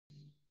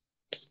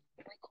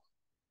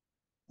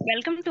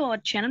Welcome to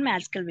our channel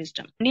మ్యాథ్స్కల్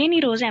wisdom. నేను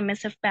ఈ రోజు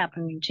ఎంఎస్ఎఫ్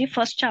పేపర్ నుంచి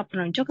ఫస్ట్ చాప్టర్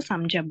నుంచి ఒక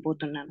సమ్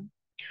చెప్పబోతున్నాను.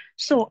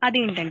 సో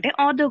అదేంటంటే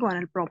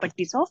orthogonal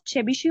properties of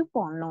Chebyshev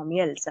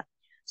polynomials.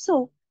 So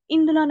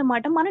ఇందులో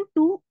అన్నమాట మనం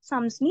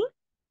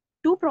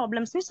టూ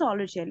ప్రాబ్లమ్స్ ని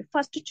సాల్వ్ చేయాలి.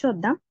 ఫస్ట్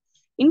చూద్దాం.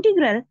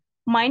 Integral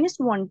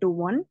 -1 to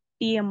 1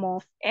 tm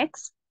of x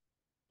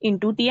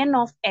into tn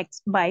of x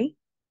by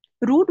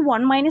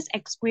 √1 minus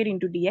x square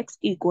into dx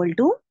equal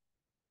to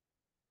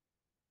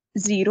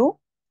 0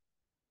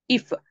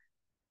 if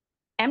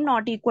m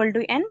not equal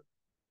to n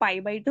pi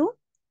by 2,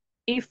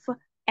 if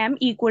m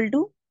equal to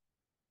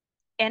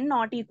n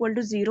not equal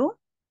to 0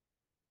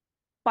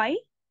 pi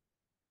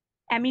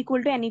m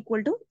equal to n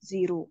equal to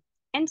 0.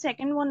 And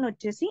second one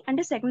వచ్చేసి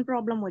అంటే second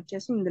problem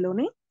వచ్చేసి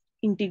ఇందులోనే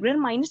integral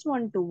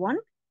 -1 to 1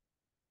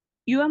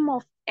 um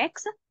of x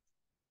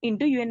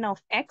into un of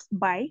x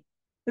by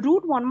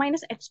 √1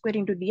 minus x square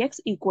into dx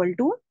equal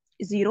to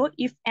 0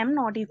 if m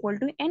not equal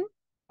to n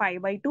pi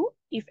by 2,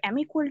 if m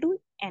equal to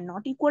n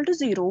not equal to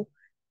 0,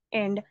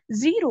 and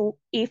 0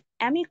 if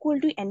m equal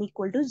to n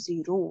equal to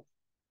 0.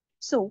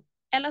 So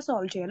ఎలా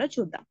solve చేయాలో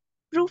చూద్దాం.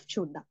 Proof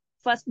చూద్దాం.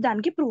 First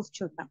దానికి proof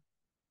చూద్దాం.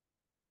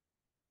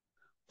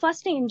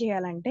 First ఏం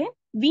చేయాలంటే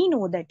we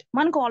know that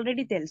మనకు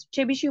already తెలుసు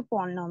చెబిషెవ్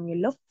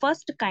పాలినామియల్ లో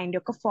ఫస్ట్ కైండ్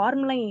యొక్క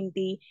ఫార్ములా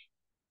ఏంటి,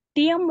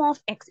 టిఎం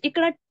ఆఫ్ ఎక్స్.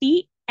 ఇక్కడ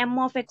టిఎం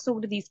ఆఫ్ ఎక్స్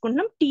ఒకటి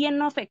తీసుకుంటున్నాం,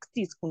 టిఎన్ ఆఫ్ ఎక్స్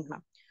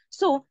తీసుకుంటున్నాం.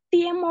 సో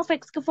టిఎం ఆఫ్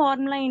ఎక్స్ కి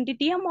ఫార్ములా ఏంటి,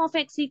 TM of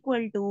X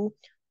equal to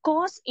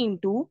cos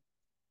into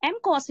m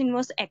cos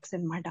inverse X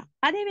అనమాట.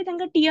 అదే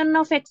విధంగా టిఎన్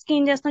ఆఫ్ ఎక్స్ కి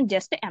ఏం చేస్తాం,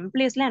 జస్ట్ m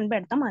ప్లేస్ లో n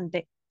పెడతాం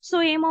అంతే. సో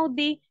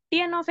ఏమవుద్ది,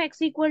 TN of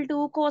X equal to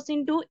cos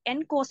into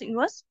n cos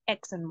inverse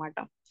X అనమాట.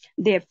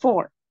 దేర్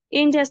ఫోర్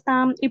ఏం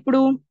చేస్తాం,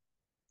 ఇప్పుడు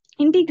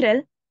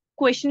ఇంటిగ్రల్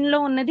క్వశ్చన్ లో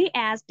ఉన్నది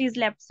as it is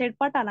left side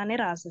part అలానే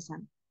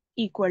రాసేసాను.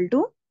 ఈక్వల్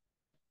టు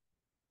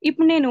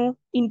ఇప్పుడు నేను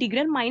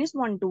integral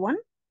 -1 to 1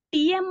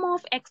 TM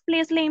of X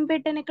place లో ఏం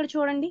పెట్టాను, ఇక్కడ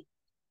చూడండి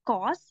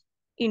cos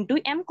into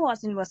m cos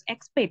inverse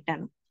X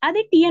పెట్టాను.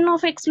 అదే టిఎన్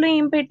ఆఫ్ ఎక్స్ లో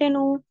ఏం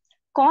పెట్టాను,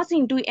 cos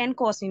into n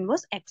cos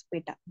inverse X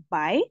పెట్టా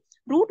by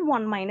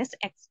 √1 minus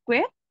x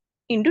square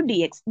into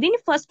dx. దీన్ని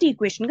ఫస్ట్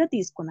ఈక్వేషన్ గా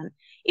తీసుకున్నాను.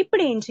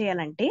 ఇప్పుడు ఏం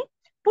చేయాలంటే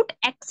put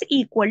X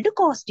equal to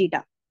cos theta.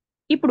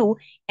 ఇప్పుడు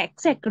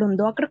ఎక్స్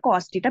ఎక్కడుందో అక్కడ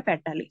కాస్ టీటా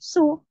పెట్టాలి.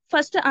 సో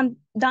ఫస్ట్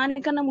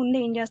దానికన్నా ముందు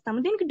ఏం చేస్తాము,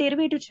 దీనికి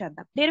డెరివేటివ్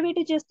చేద్దాం.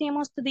 డెరివేటివ్ చేస్తే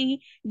ఏమొస్తుంది,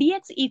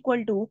 dx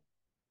equal to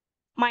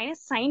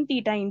minus sine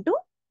theta into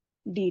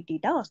D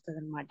theta వస్తుంది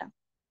అనమాట.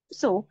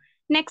 సో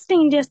నెక్స్ట్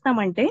ఏం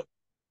చేస్తామంటే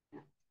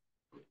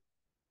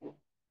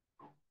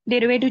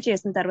డెరివేటివ్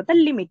చేసిన తర్వాత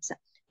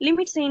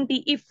లిమిట్స్ ఏంటి,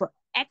 ఇఫ్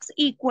ఎక్స్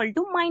ఈక్వల్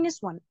టు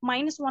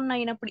 -1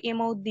 అయినప్పుడు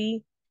ఏమవుద్ది,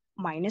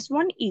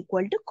 -1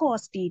 equal to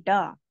cos theta.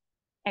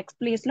 X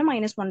place లో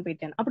 -1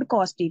 పెట్టాను, అప్పుడు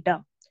కాస్ టీటా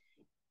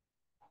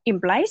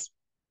ఇంప్లైస్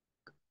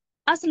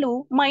అసలు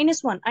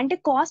 -1 అంటే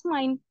కాస్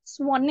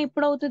 -1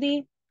 ఎప్పుడు అవుతుంది,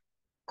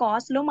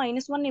 కాస్ లో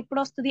 -1 ఎప్పుడు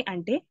వస్తుంది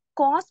అంటే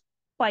కాస్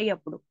పై.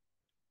 అప్పుడు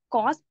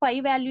కాస్ పై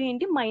వాల్యూ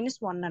ఏంటి,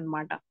 -1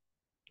 అనమాట.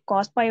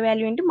 కాస్ పై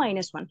వాల్యూ ఏంటి,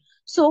 -1.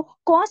 So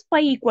cos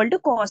pi equal to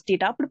cos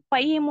theta. అప్పుడు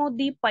పై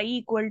ఏమవుద్ది, పై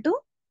ఈక్వల్ టు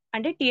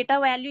అంటే టీటా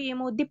వాల్యూ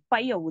ఏమవుద్ది,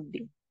 పై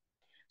అవుద్ది.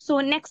 సో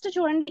నెక్స్ట్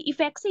చూడండి,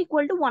 ఇఫ్ ఎక్స్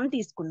ఈక్వల్ టు 1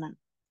 తీసుకున్నాను,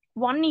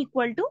 1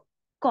 ఈక్వల్ టు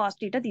కాస్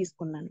టీటా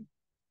తీసుకున్నాను.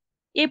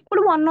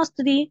 ఎప్పుడు 1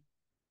 వస్తుంది,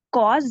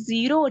 కాస్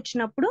 0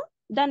 వచ్చినప్పుడు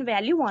దాని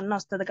వాల్యూ 1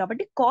 వస్తుంది.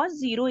 కాబట్టి cos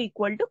 0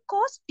 equal to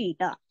cos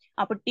theta.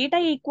 అప్పుడు టీటా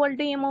ఈక్వల్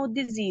టు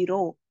ఏమవుద్ది,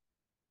 0.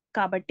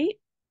 కాబట్టి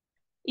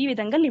ఈ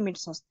విధంగా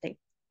లిమిట్స్ వస్తాయి.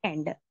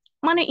 అండ్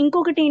మన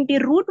ఇంకొకటి ఏంటి,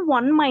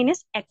 √1 minus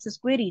x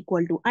square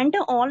equal to అంటే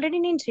ఆల్రెడీ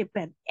నేను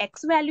చెప్పాను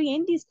ఎక్స్ వాల్యూ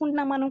ఏం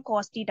తీసుకుంటున్నాం మనం,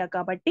 కాస్ టీటా.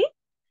 కాబట్టి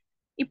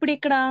ఇప్పుడు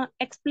ఇక్కడ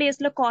ఎక్స్ ప్లేస్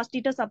లో కాస్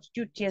టీటా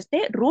సబ్స్టిట్యూట్ చేస్తే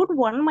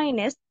 √1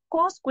 minus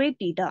cos square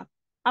టీటా.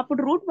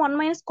 అప్పుడు √1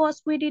 minus cos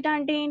square టీటా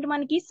అంటే ఏంటి,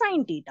 మనకి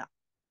సైన్ టీటా.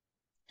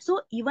 సో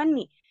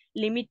ఇవన్నీ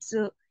లిమిట్స్,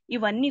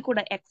 ఇవన్నీ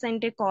కూడా ఎక్స్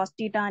అంటే కాస్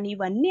టీటా అని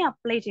ఇవన్నీ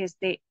అప్లై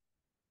చేస్తే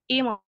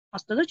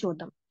ఏమొస్తుందో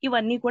చూద్దాం.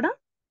 ఇవన్నీ కూడా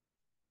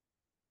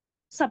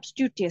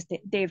సబ్స్టిట్యూట్ చేస్తే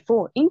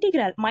therefore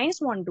integral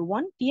 -1 to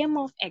 1 tm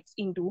of x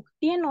into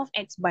tn of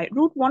x by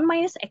 √1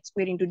 minus x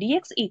square into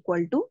dx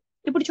equal to,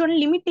 ఇప్పుడు చూడండి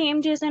లిమిట్ ఏం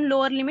చేశాను,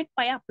 లోవర్ లిమిట్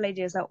పై అప్లై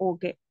చేసా.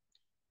 ఓకే,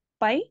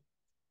 పై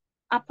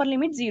అప్పర్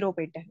లిమిట్ 0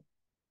 పెట్టాను.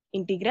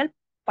 Integral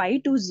pi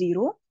to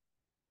 0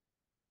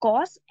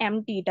 cos m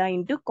theta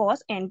into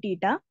cos n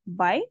theta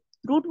by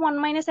 √1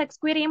 minus x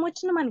square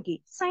ఏమొచ్చింది మనకి,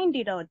 sine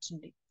theta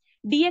వచ్చింది.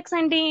 Dx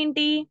అంటే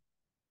ఏంటి,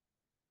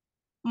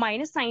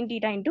 minus sine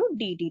theta into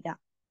D theta.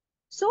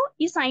 So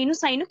ఈ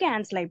సైన్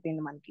క్యాన్సిల్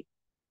అయిపోయింది మనకి.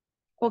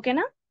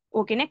 ఓకేనా.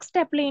 ఓకే, నెక్స్ట్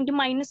స్టెప్ లో ఏంటి,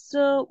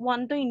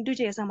 -1 తో ఇంటూ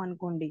చేసాం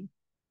అనుకోండి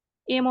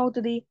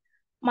ఏమవుతుంది,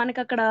 మనకి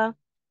అక్కడ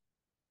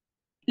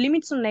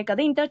లిమిట్స్ ఉన్నాయి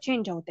కదా,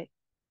 ఇంటర్చేంజ్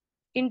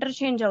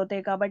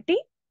అవుతాయి. కాబట్టి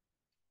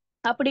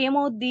అప్పుడు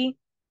ఏమవుద్ది,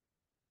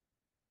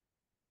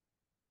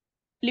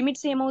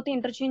 లిమిట్స్ ఏమవుతాయి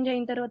ఇంటర్చేంజ్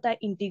అయిన తర్వాత,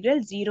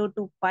 integral 0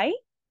 to π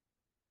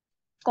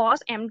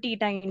cos m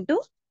theta into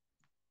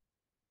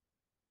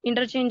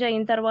interchange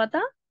అయిన తర్వాత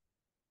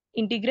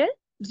integral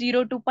 0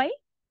 to π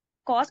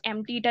cos m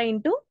theta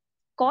into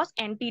cos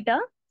n theta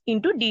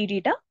into D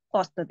theta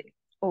వస్తుంది.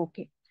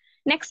 ఓకే,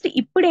 నెక్స్ట్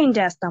ఇప్పుడు ఏం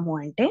చేస్తాము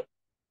అంటే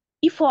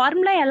ఈ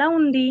ఫార్ములా ఎలా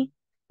ఉంది,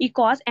 ఈ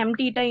కాస్ ఎం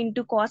theta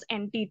into cos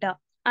n theta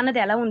అన్నది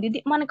ఎలా ఉంది, ఇది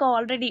మనకు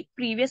ఆల్రెడీ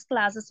ప్రీవియస్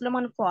క్లాసెస్ లో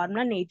మనం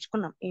ఫార్ములా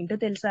నేర్చుకున్నాం. ఏంటో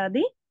తెలుసా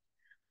అది,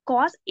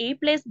 cos A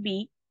plus B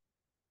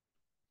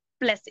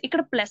plus,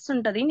 ఇక్కడ ప్లస్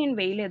ఉంటది నేను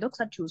వేయలేదు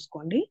ఒకసారి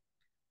చూసుకోండి,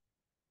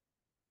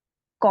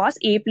 cos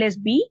A plus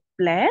B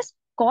plus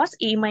cos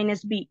A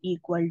minus B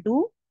equal to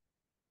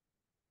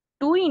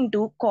 2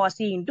 into cos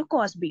A into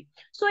cos B.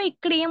 So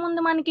ఇక్కడ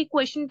ఏముంది మనకి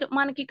క్వశ్చన్,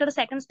 మనకి ఇక్కడ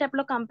సెకండ్ స్టెప్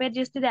లో కంపేర్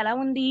చేస్తే ఇది ఎలా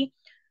ఉంది,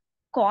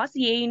 cos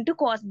A into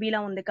cos B లా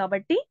ఉంది.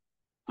 కాబట్టి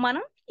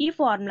మనం ఈ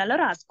ఫార్ములాలో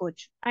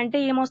రాసుకోవచ్చు. అంటే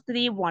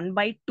ఏమొస్తుంది,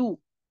 1/2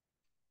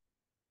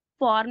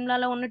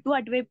 ఫార్ములాలో ఉన్న 2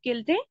 అటువైపుకి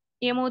వెళ్తే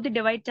ఏమవుతుంది,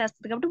 డివైడ్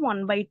చేస్తుంది. కాబట్టి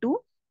 1/2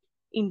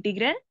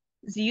 integral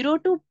 0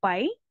 to π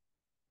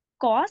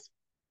cos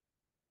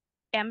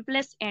M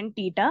plus N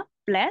theta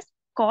plus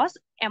cos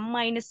M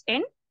minus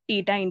N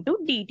theta into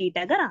D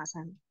టీటాగా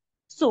రాశాను.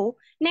 సో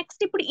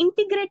నెక్స్ట్ ఇప్పుడు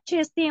ఇంటిగ్రేట్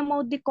చేస్తే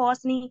ఏమవుద్ది,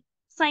 కాస్ ని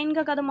సైన్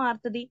గా కదా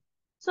మారుతుంది.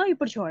 సో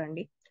ఇప్పుడు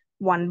చూడండి,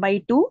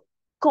 1/2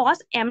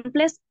 కాస్ ఎం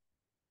ప్లస్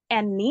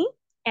ఎన్ ని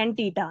ఎన్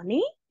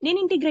టీటాని నేను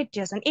ఇంటిగ్రేట్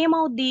చేశాను,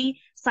 ఏమవుద్ది,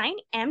 sign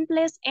M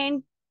plus N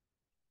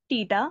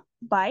theta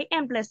by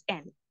M plus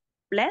N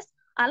plus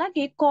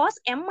అలాగే కాస్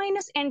ఎం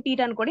మైనస్ ఎన్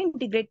టీటాని కూడా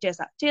ఇంటిగ్రేట్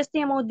చేస్తే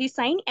ఏమవుద్ది,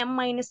 sign M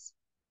minus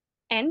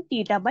N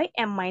theta by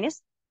M minus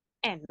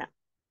N.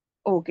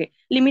 Okay,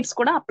 limits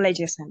కూడా అప్లై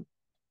చేశాను.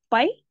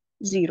 పై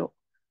 0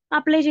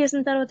 అప్లై చేసిన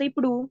తర్వాత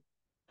ఇప్పుడు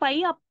పై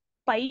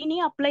పైని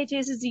అప్లై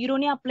చేసి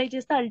 0ని అప్లై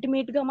చేస్తే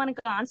అల్టిమేట్ గా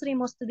మనకు ఆన్సర్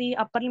ఏమొస్తుంది,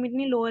 అప్పర్ లిమిట్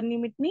ని లోవర్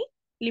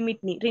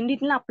లిమిట్ ని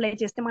రెండింటిని అప్లై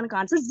చేస్తే మనకు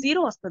ఆన్సర్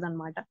 0 వస్తుంది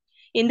అనమాట.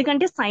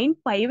 ఎందుకంటే సైన్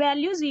పై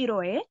వాల్యూ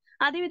 0ఏ,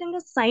 అదే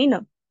విధంగా సైన్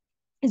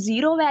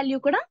 0 వాల్యూ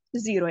కూడా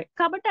 0ఏ,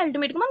 కాబట్టి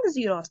అల్టిమేట్ గా మనకు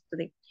 0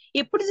 వస్తుంది.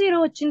 ఎప్పుడు 0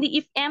 వచ్చింది,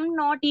 if M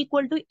not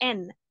equal to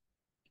ఎన్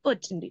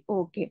వచ్చింది.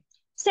 ఓకే,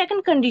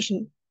 సెకండ్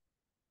కండిషన్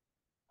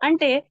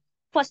అంటే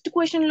ఫస్ట్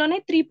క్వశ్చన్ లోనే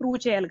 3 ప్రూవ్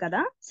చేయాలి కదా,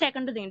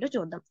 సెకండ్ ఏంటో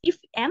చూద్దాం.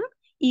 If M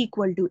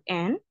equal to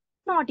N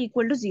naught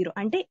equal to 0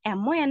 అంటే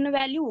ఎమ్ ఎన్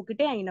వాల్యూ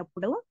ఒకటే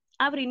అయినప్పుడు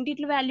అవి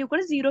రెండిట్ల వాల్యూ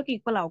కూడా 0కి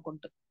ఈక్వల్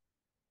అవ్వకూడదు.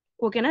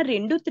 ఓకేనా,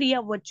 2 3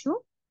 అవ్వచ్చు,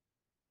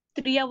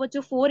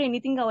 4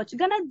 ఎనీథింగ్ అవ్వచ్చు,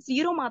 కానీ అది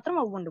 0 మాత్రం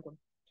అవ్వకూడదు.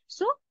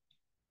 సో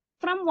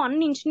ఫ్రమ్ 1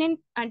 నుంచి నేను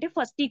అంటే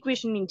ఫస్ట్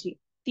ఈక్వేషన్ నుంచి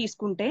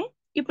తీసుకుంటే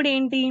ఇప్పుడు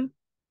ఏంటి,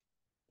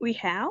 we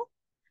have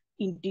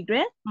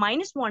integral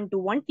 -1 to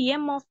 1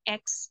 tm of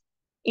x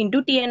into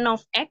tn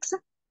of x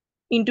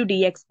into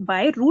dx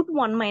by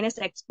 √1 minus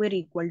x square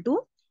equal to,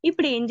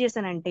 ఇప్పుడు ఏం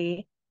చేశానంటే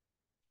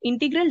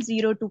ఇంటిగ్రల్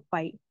 0 to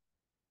π,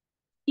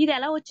 ఇది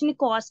ఎలా వచ్చింది,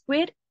 కాస్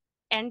స్క్వేర్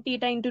ఎన్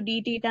టీటా ఇంటూ డి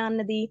టీటా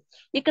అన్నది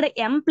ఇక్కడ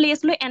ఎం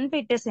ప్లేస్ లో ఎన్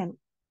పెట్టేశాను.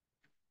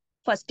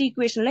 ఫస్ట్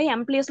ఈక్వేషన్ లో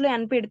ఎం ప్లేస్ లో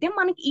ఎన్ పెడితే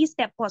మనకి ఈ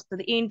స్టెప్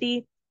వస్తుంది, ఏంటి,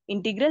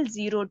 ఇంటిగ్రల్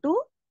 0 to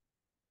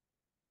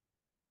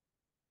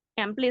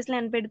ఎం ప్లేస్ లో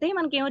ఎన్ పెడితే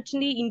మనకి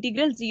ఏమొచ్చింది,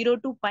 integral 0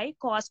 to π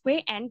cos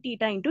square N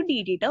theta into D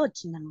theta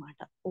వచ్చింది అనమాట.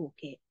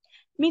 ఓకే,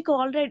 మీకు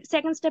ఆల్రెడీ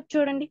సెకండ్ స్టెప్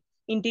చూడండి,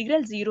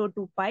 ఇంటిగ్రల్ 0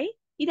 to π,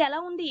 ఇది ఎలా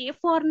ఉంది, ఏ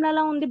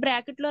ఫార్ములా ఉంది,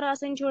 బ్రాకెట్ లో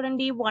రాసాను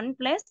చూడండి, 1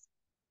 plus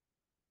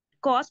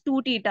cos 2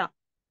 theta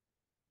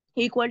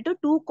equal to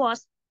 2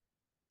 cos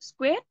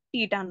square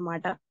theta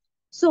అనమాట.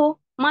 సో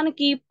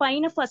మనకి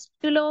పైన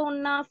ఫస్ట్ లో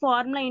ఉన్న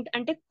ఫార్ములా ఏంటి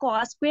అంటే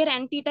కాస్ స్క్వేర్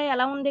ఎన్ టీటా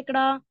ఎలా ఉంది, ఇక్కడ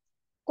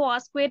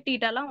కాస్ స్క్వేర్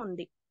టీటాలా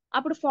ఉంది.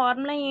 అప్పుడు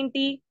ఫార్ములా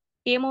ఏంటి,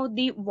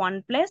 ఏమవుద్ది, 1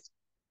 plus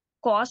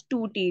cos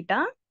 2 theta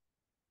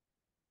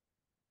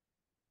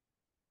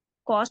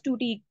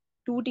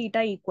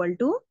equal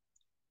to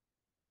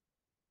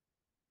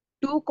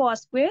 2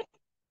 cos square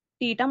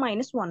theta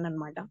minus 1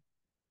 అనమాట.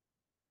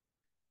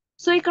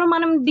 సో ఇక్కడ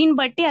మనం దీన్ని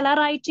బట్టి ఎలా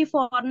రాయొచ్చు,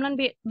 ఫార్ములాను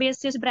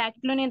బేస్ చేసి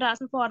బ్రాకెట్ లో నేను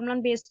రాసిన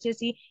ఫార్ములాను బేస్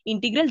చేసి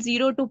integral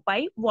 0 to π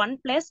 1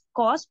 plus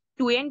cos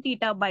 2n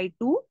theta by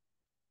 2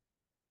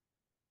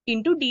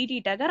 into D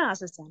టీటాగా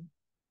రాసేసాను.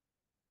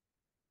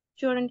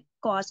 చూడండి,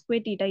 cos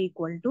square theta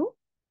equal to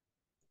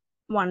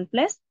 1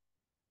 plus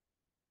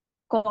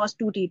cos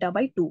 2 theta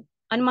by 2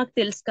 అని మాకు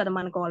తెలుసు కదా,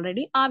 మనకు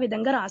ఆల్రెడీ ఆ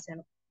విధంగా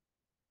రాశాను.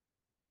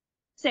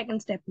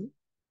 సెకండ్ స్టెప్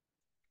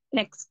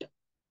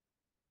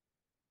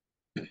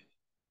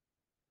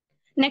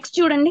నెక్స్ట్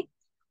చూడండి,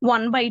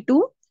 1/2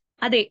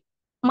 అదే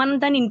మనం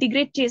దాన్ని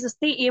ఇంటిగ్రేట్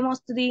చేసేస్తే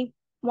ఏమొస్తుంది,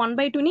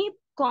 1/2 ని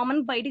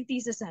కామన్ బయటికి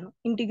తీసేసాను,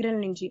 ఇంటిగ్రల్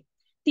నుంచి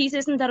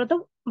తీసేసిన తర్వాత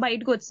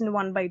బయటకు వచ్చింది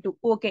 1/2.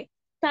 ఓకే,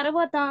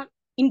 తర్వాత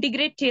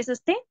ఇంటిగ్రేట్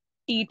చేసేస్తే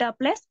theta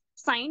plus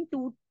sign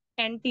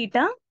 2n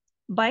theta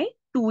by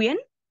 2n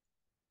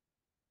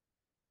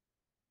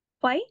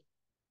pi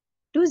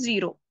to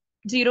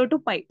 0 to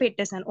π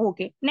పెట్టేశాను.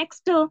 ఓకే,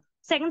 నెక్స్ట్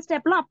సెకండ్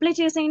స్టెప్ లో అప్లై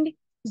చేసేయండి,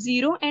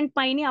 0 అండ్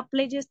పైని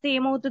అప్లై చేస్తే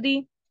ఏమవుతుంది,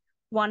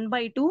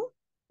 1/2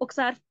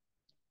 ఒకసారి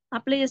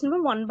అప్లై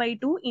చేసినప్పుడు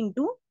 1/2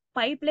 ఇంటూ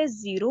π ప్లస్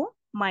 0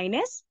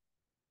 మైనస్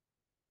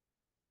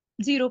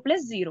 0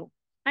 ప్లస్ 0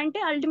 అంటే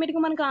అల్టిమేట్ గా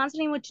మనకు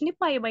ఆన్సర్ ఏమొచ్చింది,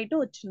 π/2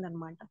 వచ్చింది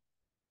అనమాట.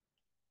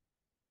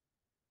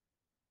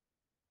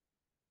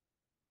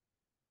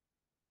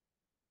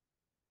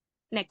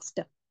 నెక్స్ట్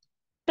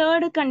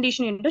థర్డ్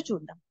కండిషన్ ఏంటో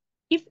చూద్దాం.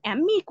 If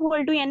m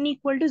equal to n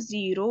equal to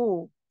 0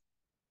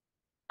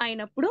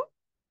 అయినప్పుడు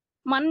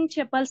మనం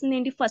చెప్పాల్సింది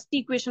ఏంటి, ఫస్ట్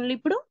ఈక్వేషన్ లో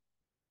ఇప్పుడు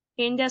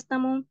ఏం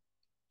చేస్తాము,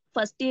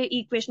 ఫస్ట్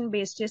ఈక్వేషన్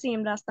బేస్ చేసి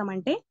ఏం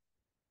రాస్తామంటే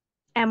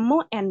m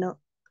n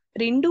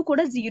రెండు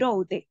కూడా 0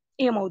 అవుతాయి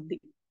ఏమవుద్ది,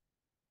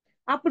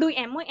 అప్పుడు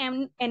m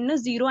n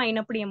 0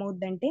 అయినప్పుడు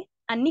ఏమవుద్దంటే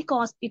అన్ని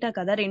కాస్ థీటా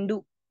కదా, రెండు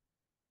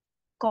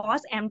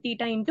cos m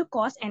theta into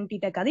cos n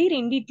theta కదా, ఈ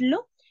రెండిట్లో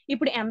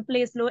ఇప్పుడు m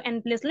ప్లేస్ లో n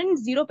ప్లేస్ లో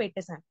నేను 0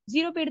 పెట్టేశాను.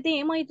 0 పెడితే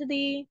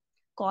ఏమవుతుంది,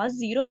 కాస్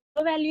 0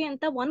 వాల్యూ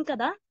ఎంత 1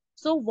 కదా,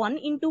 సో 1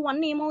 ఇంటూ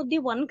 1 ఏమవుద్ది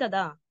 1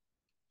 కదా,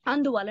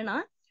 అందువలన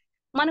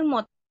మనకు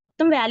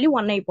మొత్తం వాల్యూ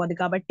 1 అయిపోద్ది.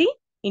 కాబట్టి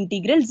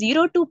integral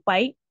 0 to π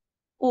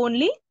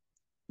only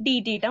D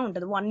theta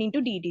ఉంటుంది, 1 ఇంటూ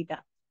డి థీటా.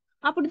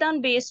 అప్పుడు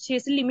దాన్ని బేస్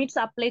చేసి లిమిట్స్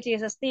అప్లై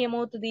చేసేస్తే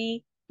ఏమవుతుంది,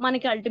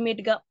 మనకి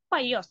అల్టిమేట్ గా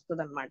పై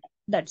వస్తుంది అనమాట.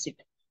 That's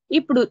it.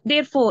 ఇప్పుడు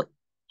there four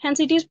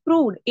hence it is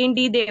proved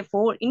ఏంటి, there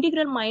four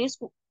integral minus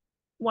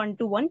 1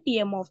 to 1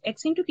 tm of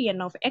x into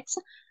tn of x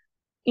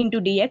into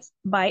dx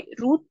by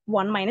root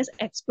 1 minus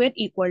x square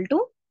equal to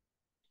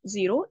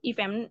 0 if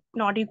m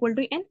not equal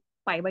to n,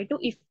 pi by 2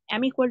 if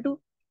m equal to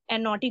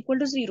n not equal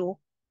to 0,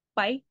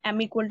 pi m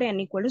equal to n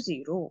equal to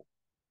 0.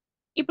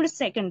 ఇప్పుడు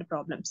second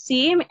problem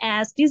same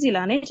as it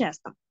ఇలానే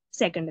చేస్తాం.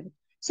 Second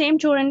same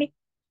చూడండి,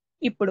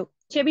 ఇప్పుడు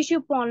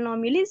Chebyshev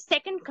polynomial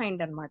second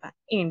kind అన్నమాట.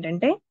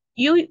 ఏంటంటే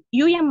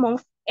um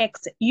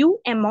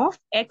of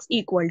x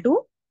equal to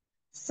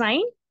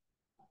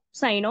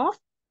sign of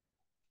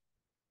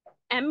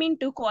m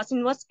into cos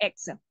inverse x,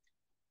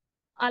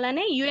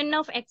 అలానే un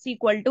of x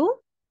equal to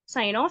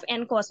sign of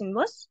n cos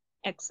inverse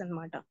x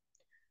అన్నమాట.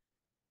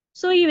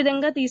 So ఈ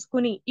విధంగా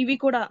తీసుకుని ఇవి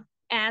కూడా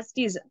యాజ్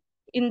ఇట్ ఈజ్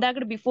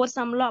ఇందాక బిఫోర్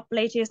సమ్ లో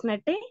అప్లై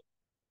చేసినట్టే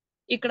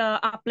ఇక్కడ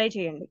అప్లై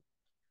చేయండి.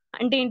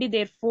 అంటే ఏంటి,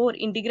 there four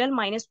integral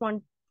 -1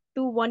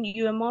 to 1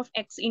 um of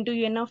x into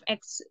un of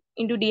x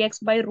into dx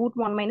by root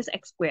 1 minus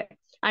x square.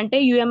 అంటే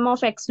um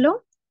of x లో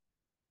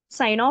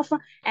sign of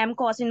m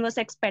cos inverse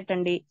x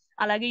పెట్టండి,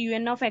 అలాగే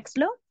un of x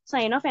లో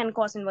sign of n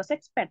cos inverse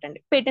x పెట్టండి.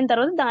 పెట్టిన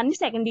తర్వాత దాన్ని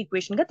second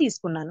equation గా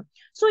తీసుకున్నాను.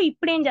 సో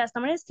ఇప్పుడు ఏం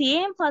చేస్తామంటే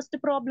సేమ్ ఫస్ట్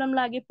ప్రాబ్లం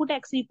లాగే put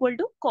x equal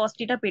to cos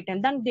theta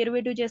పెట్టాను, దానికి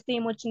డెరివేటివ్ చేస్తే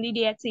ఏమొచ్చింది,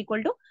 dx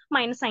equal to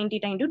minus sine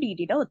theta into D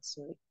theta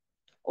వచ్చింది.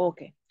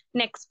 ఓకే,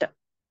 నెక్స్ట్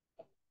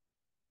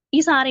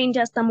ఈసారి ఏం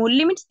చేస్తాము,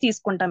 లిమిట్స్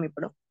తీసుకుంటాం.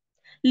 ఇప్పుడు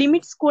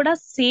లిమిట్స్ కూడా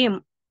సేమ్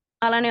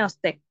అలానే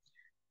వస్తాయి.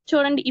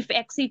 చూడండి, ఇఫ్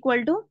ఎక్స్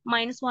ఈక్వల్ టు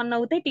 -1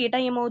 అవుతే థీటా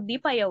ఏమవుద్ది,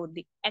 పై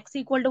అవుద్ది. ఎక్స్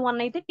ఈక్వల్ టు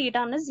 1 అయితే థీటా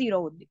అన్నది 0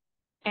 అవుద్ది.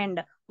 And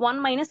 1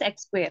 minus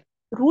X square,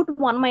 route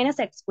 1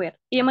 minus X square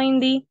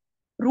ఏమైంది,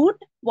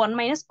 route 1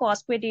 minus cos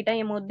square theta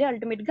ఏమవుద్ది,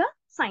 అల్టిమేట్ గా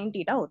సైన్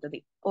థీటా అవుతుంది.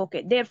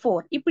 ఓకే, దేర్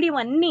ఫోర్ ఇప్పుడు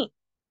ఇవన్నీ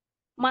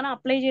మనం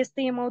అప్లై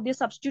చేస్తే ఏమవుద్ది,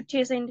 సబ్స్టిట్యూట్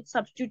చేసేయండి.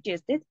 సబ్స్టిట్యూట్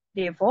చేస్తే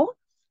there four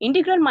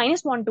integral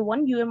 -1 to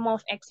 1 um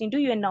of x into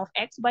un of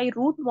x by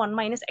root 1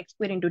 minus x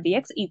square into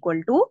dx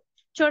equal to,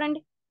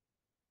 చూడండి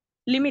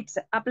లిమిట్స్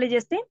అప్లై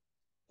చేస్తే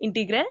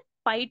integral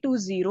π to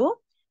 0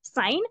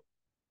 sign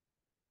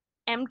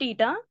m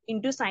theta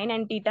into sin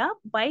n theta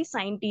by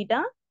sin theta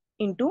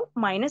into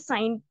minus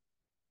sin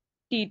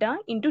theta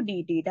into d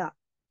theta.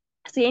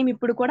 Same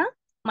ఇప్పుడు కూడా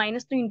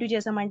minus తో into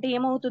చేసామంటే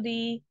ఏమవుతుంది,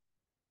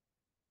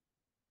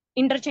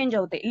 interchange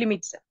అవుతాయి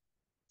limits,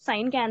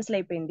 sign cancel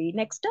అయిపోయింది.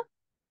 Next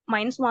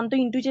 -1 తో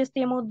ఇంటూ చేస్తే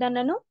ఏమవుద్ది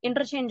అన్నాను,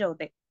 ఇంటర్చేంజ్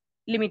అవుతాయి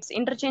లిమిట్స్.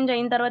 ఇంటర్చేంజ్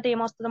అయిన తర్వాత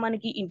ఏమొస్తుంది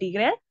మనకి,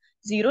 integral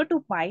 0 to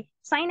π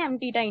sign m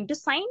theta into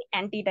sine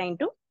n theta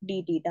into d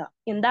theta.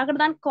 ఇందాక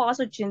దానికి కాస్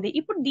వచ్చింది,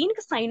 ఇప్పుడు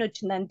దీనికి సైన్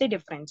వచ్చింది, అంతే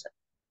డిఫరెన్స్.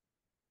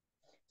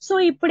 సో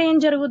ఇప్పుడు ఏం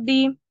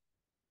జరుగుద్ది,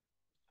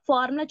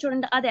 ఫార్ములా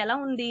చూడండి అది ఎలా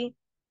ఉంది,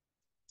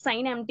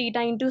 sign m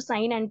theta into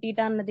sine n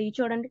theta అన్నది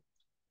చూడండి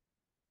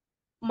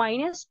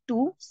 -2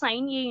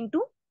 sign a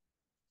into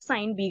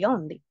sine B గా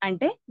ఉంది.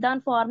 అంటే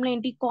దాని ఫార్ములా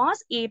ఏంటి,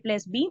 cos a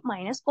plus B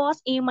minus cos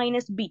a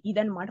minus B,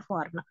 ఇదన్నమాట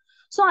ఫార్ములా.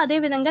 సో అదే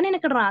విధంగా నేను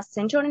ఇక్కడ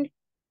రాస్తాను చూడండి,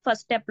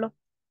 ఫస్ట్ స్టెప్ లో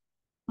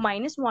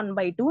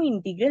 -1/2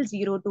 integral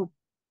 0 to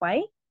π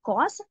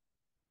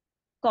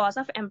cos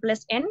of m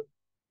plus n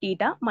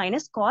theta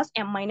minus cos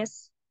m minus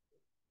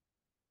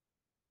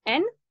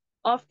n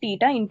of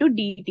theta into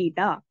D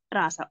theta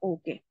రాసా.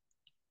 Okay,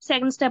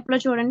 second step లో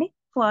చూడండి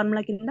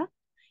ఫార్ములా కింద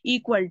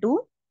ఈక్వల్ టు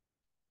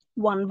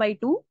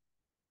 1/2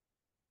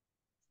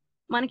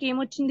 మనకి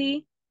ఏమొచ్చింది,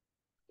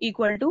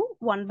 ఈక్వల్ టు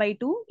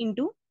 1/2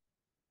 ఇంటూ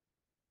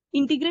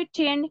ఇంటిగ్రేట్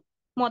చేయండి,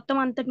 మొత్తం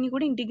అంతటిని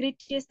కూడా ఇంటిగ్రేట్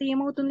చేస్తే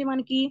ఏమవుతుంది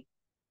మనకి,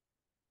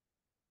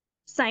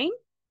 sign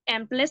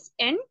m plus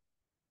n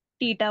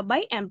theta by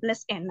m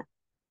plus n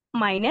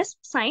minus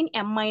sign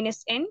m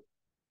minus n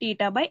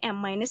theta by m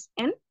minus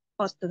n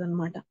వస్తుంది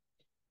అనమాట.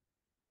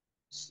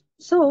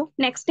 సో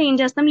నెక్స్ట్ ఏం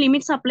చేస్తాం,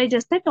 లిమిట్స్ అప్లై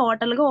చేస్తే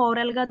టోటల్ గా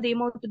ఓవరాల్ గా అది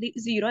ఏమవుతుంది,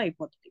 0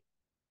 అయిపోతుంది.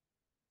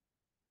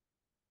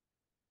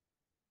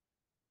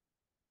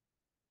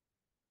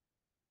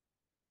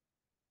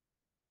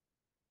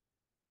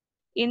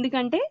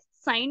 ఎందుకంటే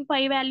sine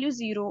pi value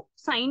 0,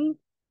 sign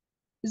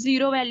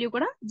 0 value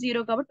కూడా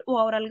 0 కాబట్టి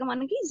ఓవరాల్ గా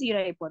మనకి 0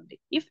 అయిపోద్ది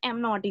if m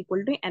not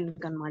equal to n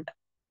అనమాట.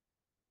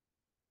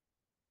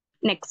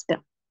 Next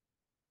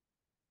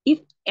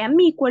if m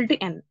equal to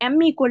n, m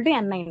equal to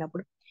n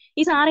అయినప్పుడు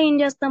ఈసారి ఏం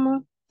చేస్తాము,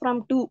 ఫ్రమ్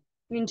 2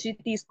 నుంచి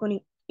తీసుకొని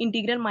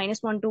integral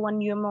 -1 to 1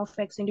 um of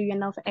x into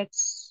n of x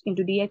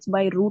into dx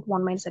by root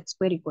 1 minus x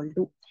square equal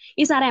to.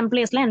 ఈసారి m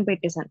place లో n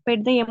పెట్టేశాను.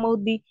 పెడితే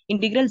ఏమవుద్ది,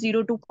 integral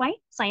 0 to pi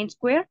sin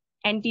square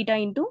n theta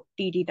into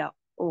d theta.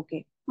 Okay,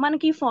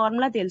 మనకి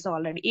formula తెలుసు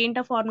already.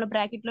 ఏంటో formula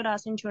bracket లో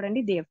రాసింది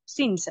చూడండి. Dev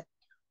since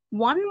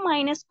 1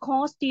 minus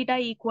cos theta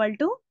equal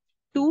to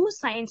 2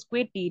 sin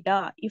square theta.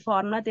 ఈ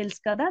ఫార్ములా తెలుసు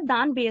కదా,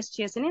 దాన్ని బేస్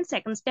చేసి నేను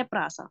సెకండ్ స్టెప్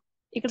రాసా.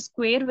 ఇక్కడ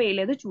స్క్వేర్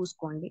వేయలేదు,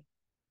 చూసుకోండి.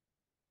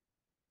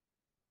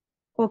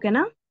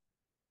 ఓకేనా,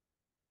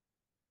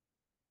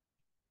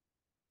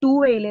 2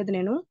 వేయలేదు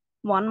నేను.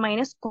 1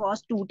 మైనస్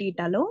కాస్ 2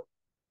 టీటాలో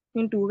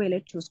నేను 2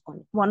 వేయలేదు,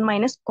 చూసుకోండి. 1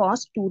 minus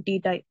cos 2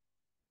 theta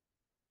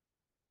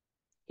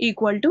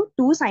equal to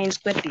 2 sine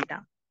square theta.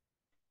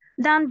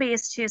 దాన్ని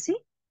బేస్ చేసి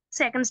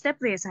సెకండ్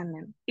స్టెప్ వేసాను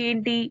నేను.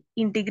 ఏంటి,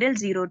 integral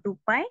 0 to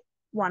pi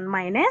 1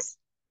 minus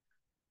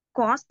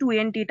cos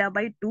 2n theta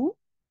by 2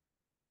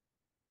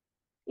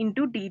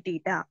 into D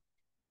theta.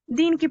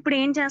 దీనికి ఇప్పుడు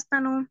ఏం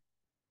చేస్తాను,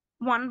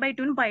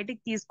 1/2ని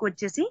బయటికి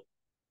తీసుకొచ్చేసి,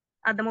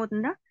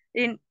 అర్థమవుతుందా,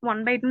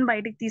 1/2ని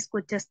బయటికి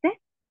తీసుకొచ్చేస్తే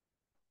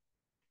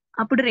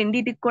అప్పుడు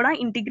రెండింటికి కూడా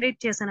ఇంటిగ్రేట్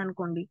చేశాను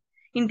అనుకోండి.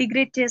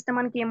 ఇంటిగ్రేట్ చేస్తే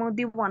మనకి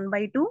ఏమవుద్ది,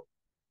 1/2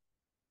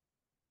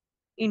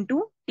 into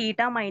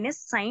theta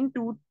minus sign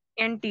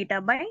 2n theta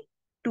by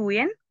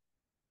 2n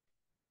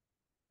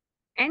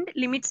and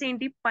limits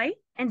ఏంటి, పై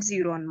అండ్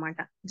 0 అనమాట.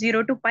 0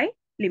 to pi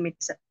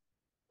లిమిట్స్.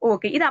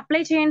 ఓకే, ఇది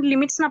అప్లై చేయండి.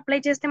 లిమిట్స్ ని అప్లై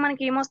చేస్తే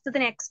మనకి ఏమొస్తుంది,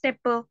 నెక్స్ట్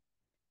స్టెప్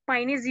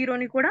పైని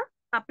 0ని కూడా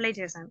అప్లై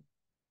చేశాను.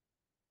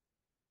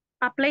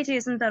 అప్లై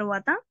చేసిన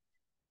తర్వాత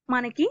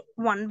మనకి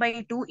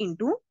 1/2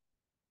 into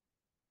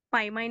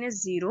pi minus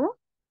 0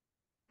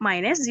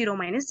 minus 0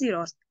 minus 0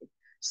 వస్తుంది.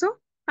 సో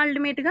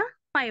అల్టిమేట్ గా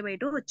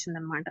 5/2 వచ్చింది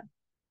అనమాట.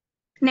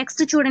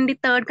 నెక్స్ట్ చూడండి,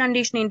 థర్డ్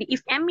కండిషన్ ఏంటి,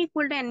 if m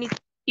equal to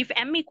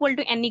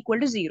n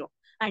equal to 0.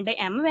 అంటే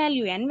m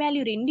వాల్యూ n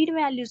వాల్యూ రెండింటి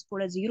వాల్యూస్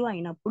కూడా 0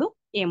 అయినప్పుడు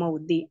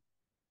ఏమవుద్ది,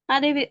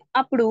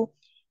 అప్పుడు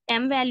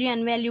m వాల్యూ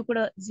n వాల్యూ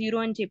కూడా 0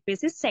 అని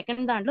చెప్పేసి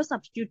సెకండ్ దాంట్లో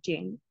సబ్స్టిట్యూట్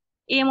చేయండి.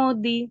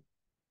 ఏమవుద్ది,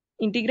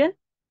 integral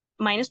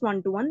 -1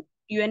 to 1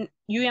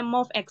 um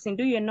of x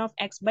into n of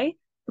x by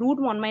root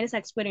 1 minus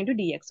x square into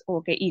dx.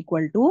 Okay,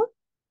 equal to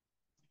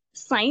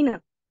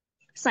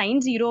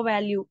sign 0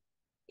 value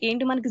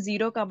ఏంటి, మనకి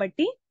 0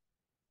 కాబట్టి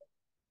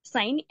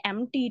sign m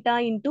theta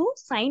into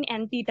sine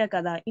n theta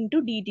కదా, ఇంటూ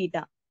డి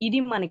టీటా. ఇది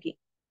మనకి.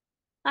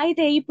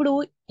 అయితే ఇప్పుడు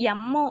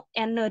m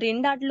n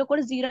రెండాటిలో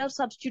కూడా 0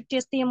 substitute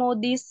చేస్తే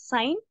ఏమవుద్ది,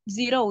 సైన్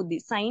 0 అవుద్ది.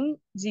 సైన్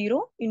 0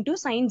 ఇంటూ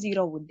సైన్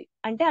 0 అవుద్ది.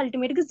 అంటే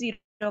అల్టిమేట్ గా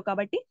 0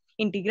 కాబట్టి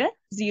integral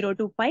 0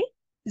 to pi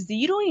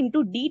 0 into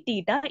d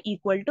theta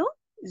equal to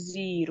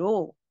 0.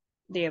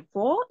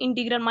 Therefore,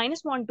 integral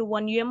 -1 to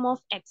 1 um of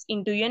x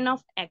into n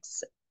of x.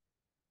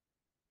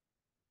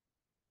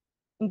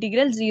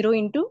 Integral 0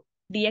 into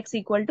dx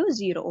equal to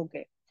 0.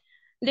 Okay.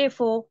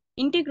 Therefore,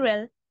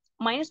 integral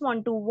 -1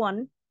 to 1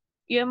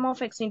 um of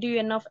x into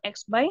n of x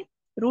by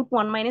root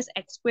 1 minus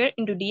x square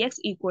into dx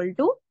equal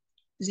to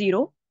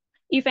 0.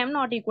 If m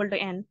not equal to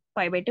n,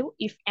 5/2.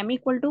 If m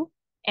equal to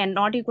n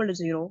not equal to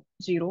 0,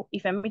 0.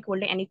 If m equal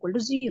to n equal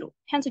to 0.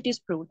 Hence it is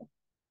proved.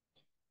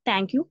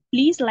 Thank you.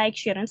 Please like,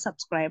 share and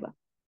subscribe.